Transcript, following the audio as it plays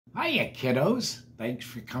Hiya, kiddos. Thanks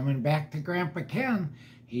for coming back to Grandpa Ken.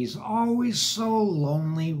 He's always so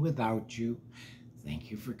lonely without you.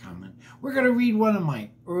 Thank you for coming. We're going to read one of my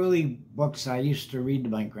early books I used to read to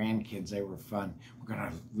my grandkids. They were fun. We're going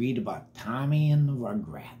to read about Tommy and the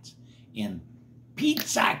Rugrats in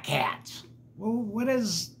Pizza Cats. Well, what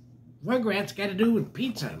does Rugrats got to do with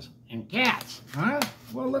pizzas and cats, huh?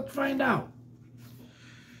 Well, let's find out.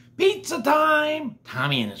 Pizza time!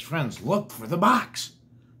 Tommy and his friends looked for the box.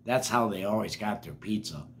 That's how they always got their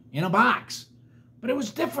pizza, in a box. But it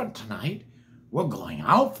was different tonight. We're going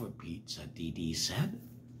out for pizza, Dee Dee said.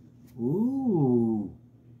 Ooh.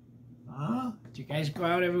 Do you guys go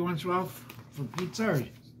out every once in a while for pizza? Or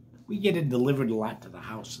we get it delivered a lot to the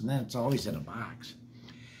house, and then it's always in a box.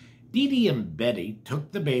 Dee Dee and Betty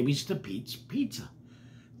took the babies to Pete's Pizza.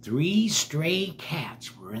 3 stray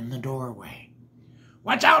cats were in the doorway.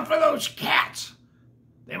 Watch out for those cats.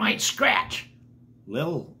 They might scratch.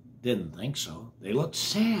 Lil didn't think so. They looked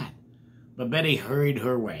sad. But Betty hurried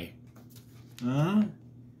her way.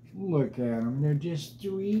 Look at them. They're just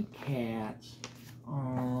 3 cats.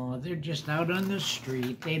 Oh, they're just out on the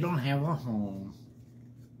street. They don't have a home.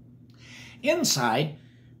 Inside,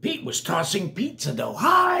 Pete was tossing pizza dough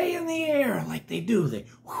high in the air like they do. It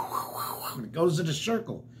goes in a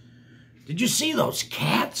circle. Did you see those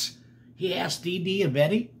cats? He asked Dee Dee and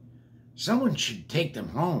Betty. Someone should take them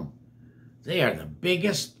home. They are the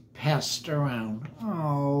biggest pest around.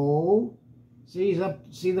 Oh, see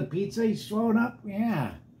the pizza he's throwing up?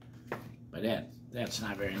 Yeah, but that's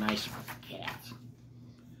not very nice for the cats.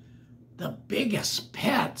 The biggest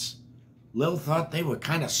pets? Lil thought they were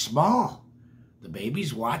kind of small. The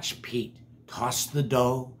babies watched Pete toss the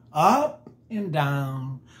dough up and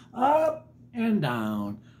down, up and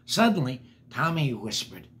down. Suddenly, Tommy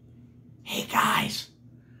whispered, "Hey guys,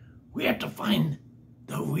 we have to find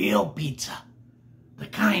the real pizza. The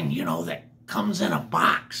kind, that comes in a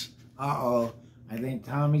box." Uh-oh, I think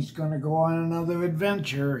Tommy's gonna go on another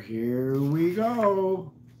adventure. Here we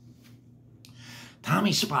go.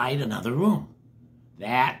 Tommy spied another room.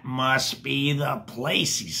 That must be the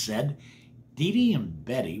place, he said. Dee Dee and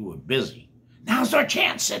Betty were busy. Now's our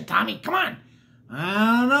chance, said Tommy. Come on.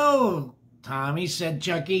 I don't know, Tommy, said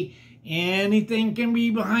Chucky. Anything can be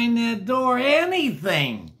behind that door,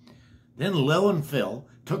 anything. Then Lil and Phil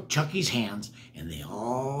took Chucky's hands and they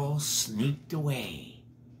all sneaked away.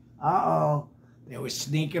 Uh-oh, they were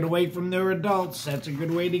sneaking away from their adults. That's a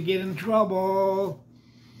good way to get in trouble.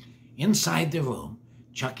 Inside the room,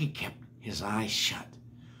 Chucky kept his eyes shut,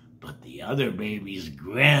 but the other babies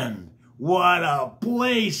grinned. What a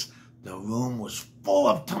place! The room was full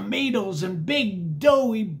of tomatoes and big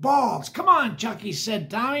doughy balls. Come on, Chucky, said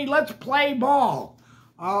Tommy. Let's play ball.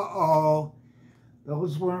 Uh-oh.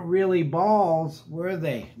 Those weren't really balls, were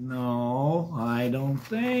they? No, I don't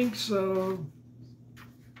think so.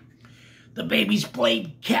 The babies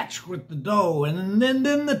played catch with the dough, and then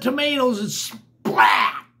the tomatoes and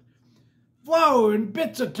splat! Flour and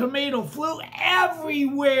bits of tomato flew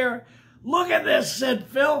everywhere. Look at this, said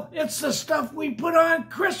Phil. It's the stuff we put on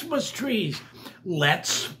Christmas trees. Let's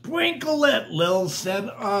sprinkle it, Lil said.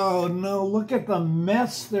 Oh, no, look at the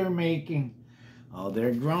mess they're making. Oh,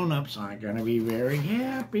 their grown-ups aren't going to be very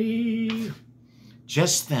happy.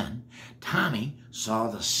 Just then, Tommy saw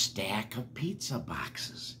the stack of pizza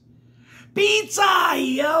boxes. Pizza,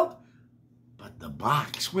 he yelled. But the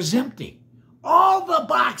box was empty. All the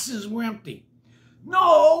boxes were empty.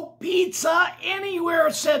 No pizza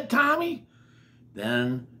anywhere, said Tommy.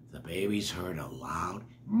 Then the babies heard a loud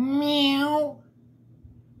meow,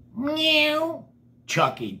 meow.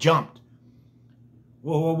 Chucky jumped.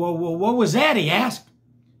 Whoa, what was that, he asked.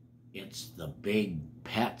 It's the big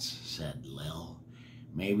pets, said Lil.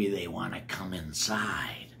 Maybe they want to come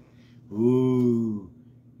inside. Ooh,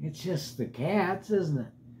 it's just the cats, isn't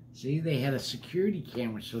it? See, they had a security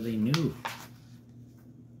camera, so they knew.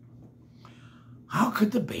 How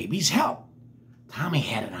could the babies help? Tommy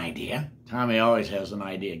had an idea. Tommy always has an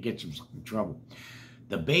idea, gets himself in trouble.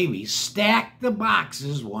 The babies stacked the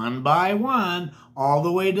boxes one by one all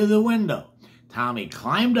the way to the window. Tommy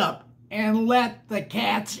climbed up and let the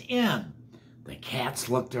cats in. The cats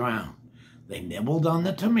looked around. They nibbled on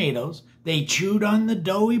the tomatoes. They chewed on the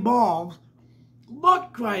doughy balls.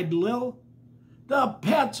 Look, cried Lil. The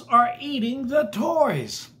pets are eating the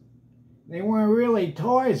toys. They weren't really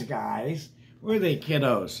toys, guys. Were they,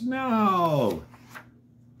 kiddos? No.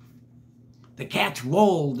 The cats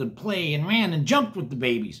rolled and played and ran and jumped with the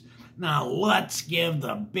babies. Now let's give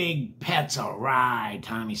the big pets a ride,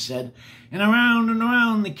 Tommy said. And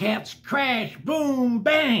around the cats crashed, boom,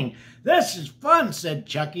 bang. This is fun, said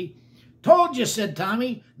Chucky. Told you, said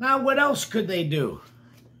Tommy. Now what else could they do?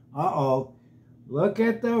 Uh-oh, look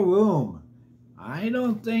at the room. I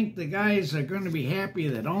don't think the guys are going to be happy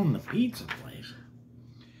that own the pizza place.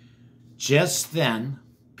 Just then,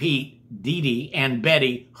 Pete, Dee Dee, and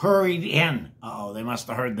Betty hurried in. Uh-oh, they must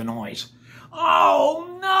have heard the noise.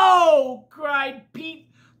 "Oh, no!" cried Pete.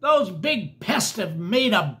 "Those big pests have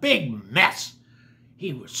made a big mess."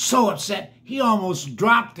 He was so upset, he almost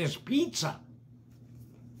dropped his pizza.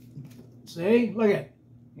 See? Look at it.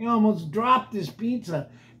 He almost dropped his pizza.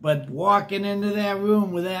 But walking into that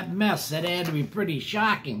room with that mess, that had to be pretty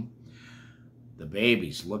shocking. The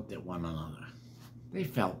babies looked at one another. They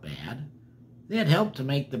felt bad. They had helped to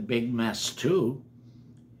make the big mess, too.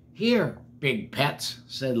 "Here, big pets,"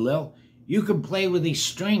 said Lil. "You can play with these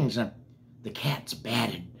strings." And the cats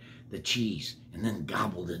batted the cheese and then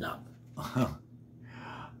gobbled it up.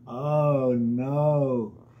 Oh,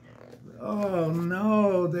 no. Oh,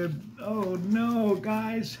 no. Oh, no,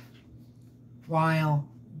 guys.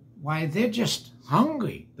 Why, they're just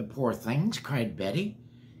hungry, the poor things, cried Betty.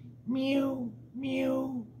 "Mew,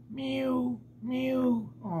 mew, mew, mew."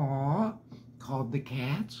 "Aw," called the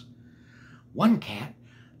cats. One cat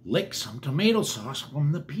licked some tomato sauce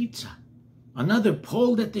from the pizza. Another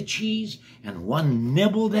pulled at the cheese, and one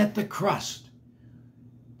nibbled at the crust.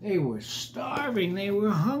 They were starving. They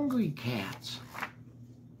were hungry cats.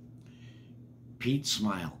 Pete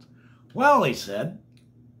smiled. "Well," he said,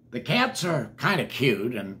 "the cats are kind of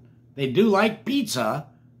cute, and they do like pizza.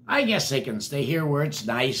 I guess they can stay here where it's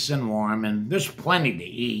nice and warm, and there's plenty to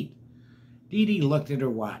eat." Dee Dee looked at her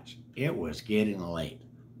watch. It was getting late.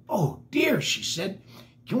 "Oh, dear," she said.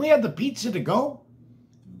 "Can we have the pizza to go?"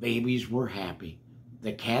 Babies were happy.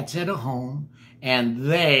 The cats had a home, and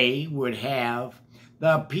they would have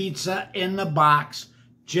the pizza in the box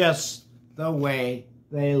just the way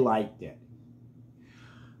they liked it.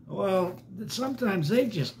 Well, sometimes they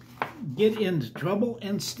just get into trouble,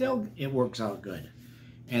 and still it works out good.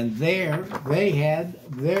 And there they had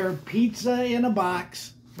their pizza in a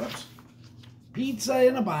box. Whoops. Pizza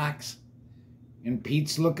in a box. And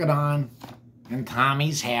Pete's looking on, and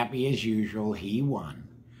Tommy's happy as usual. He won.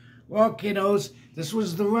 Well, kiddos, this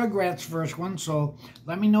was the Rugrats first one, so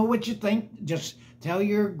let me know what you think. Just tell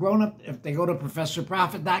your grown-up, if they go to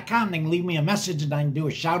ProfessorProfit.com, they can leave me a message and I can do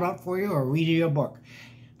a shout-out for you or read you a book.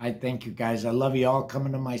 I thank you guys. I love you all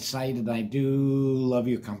coming to my site, and I do love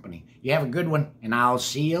your company. You have a good one, and I'll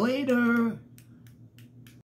see you later.